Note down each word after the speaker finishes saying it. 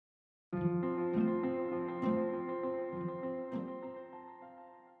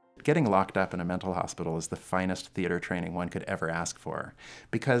Getting locked up in a mental hospital is the finest theater training one could ever ask for,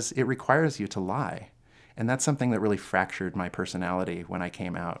 because it requires you to lie. And that's something that really fractured my personality when I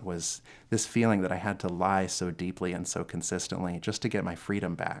came out, was this feeling that I had to lie so deeply and so consistently just to get my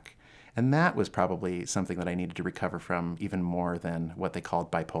freedom back. And that was probably something that I needed to recover from even more than what they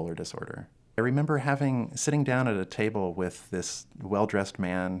called bipolar disorder. I remember sitting down at a table with this well-dressed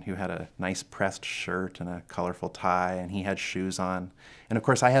man who had a nice pressed shirt and a colorful tie, and he had shoes on. And of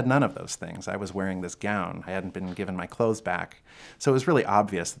course, I had none of those things. I was wearing this gown. I hadn't been given my clothes back. So it was really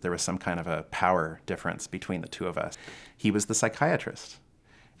obvious that there was some kind of a power difference between the two of us. He was the psychiatrist.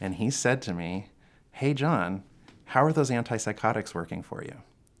 And he said to me, "Hey, John, how are those antipsychotics working for you?"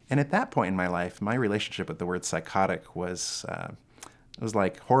 And at that point in my life, my relationship with the word psychotic was it was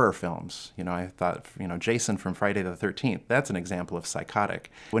like horror films. I thought, Jason from Friday the 13th, that's an example of psychotic.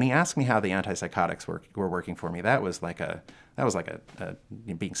 When he asked me how the antipsychotics were working for me, that was like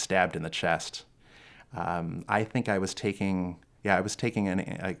being stabbed in the chest. I think I was taking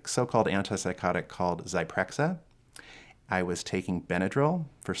a so-called antipsychotic called Zyprexa. I was taking Benadryl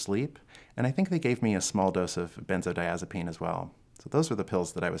for sleep, and I think they gave me a small dose of benzodiazepine as well. So those were the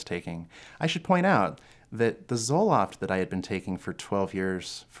pills that I was taking. I should point out that the Zoloft that I had been taking for 12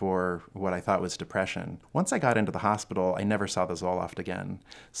 years for what I thought was depression, once I got into the hospital, I never saw the Zoloft again.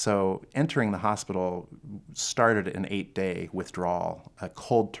 So entering the hospital started an 8-day withdrawal, a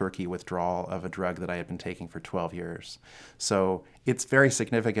cold turkey withdrawal of a drug that I had been taking for 12 years. So it's very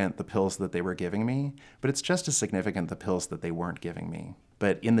significant, the pills that they were giving me, but it's just as significant the pills that they weren't giving me.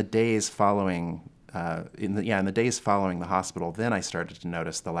 But in the days following in the days following the hospital, then I started to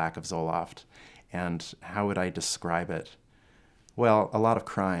notice the lack of Zoloft. And how would I describe it? Well, a lot of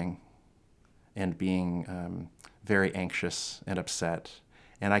crying and being very anxious and upset.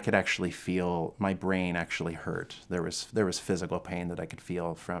 And I could actually feel my brain actually hurt. There was physical pain that I could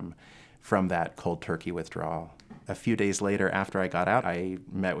feel from that cold turkey withdrawal. A few days later, after I got out, I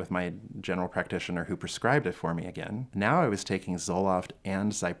met with my general practitioner who prescribed it for me again. Now I was taking Zoloft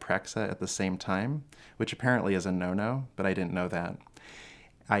and Zyprexa at the same time, which apparently is a no-no, but I didn't know that.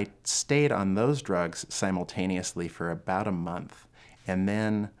 I stayed on those drugs simultaneously for about a month, and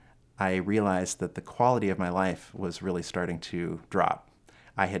then I realized that the quality of my life was really starting to drop.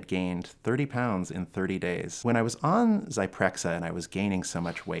 I had gained 30 pounds in 30 days. When I was on Zyprexa and I was gaining so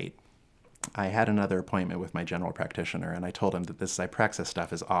much weight, I had another appointment with my general practitioner, and I told him that this Zyprexa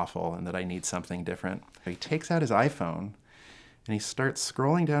stuff is awful and that I need something different. He takes out his iPhone, and he starts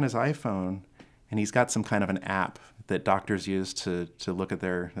scrolling down his iPhone, and he's got some kind of an app that doctors use to look at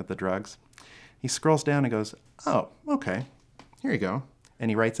the drugs. He scrolls down and goes, "Oh, okay, here you go." And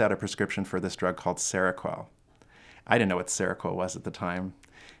he writes out a prescription for this drug called Seroquel. I didn't know what Seroquel was at the time,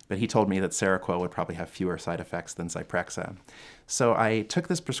 but he told me that Seroquel would probably have fewer side effects than Zyprexa. So I took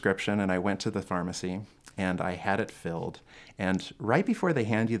this prescription and I went to the pharmacy and I had it filled. And right before they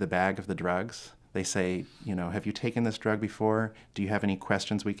hand you the bag of the drugs, they say, "Have you taken this drug before? Do you have any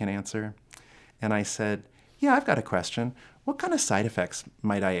questions we can answer?" And I said, "Yeah, I've got a question. What kind of side effects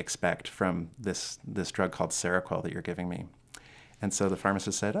might I expect from this drug called Seroquel that you're giving me?" And so the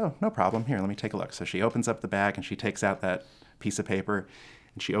pharmacist said, "Oh, no problem. Here, let me take a look." So she opens up the bag and she takes out that piece of paper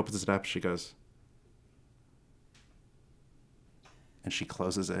and she opens it up. She goes, and she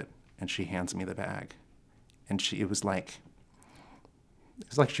closes it and she hands me the bag. And it was like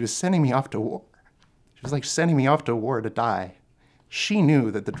she was sending me off to war. She was like sending me off to war to die. She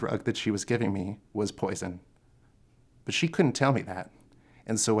knew that the drug that she was giving me was poison, but she couldn't tell me that.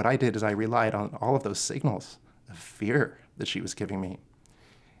 And so what I did is I relied on all of those signals of fear that she was giving me.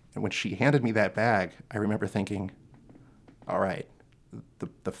 And when she handed me that bag, I remember thinking, all right,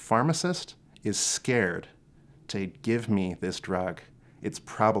 the pharmacist is scared to give me this drug. It's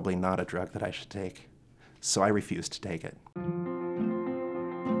probably not a drug that I should take. So I refused to take it.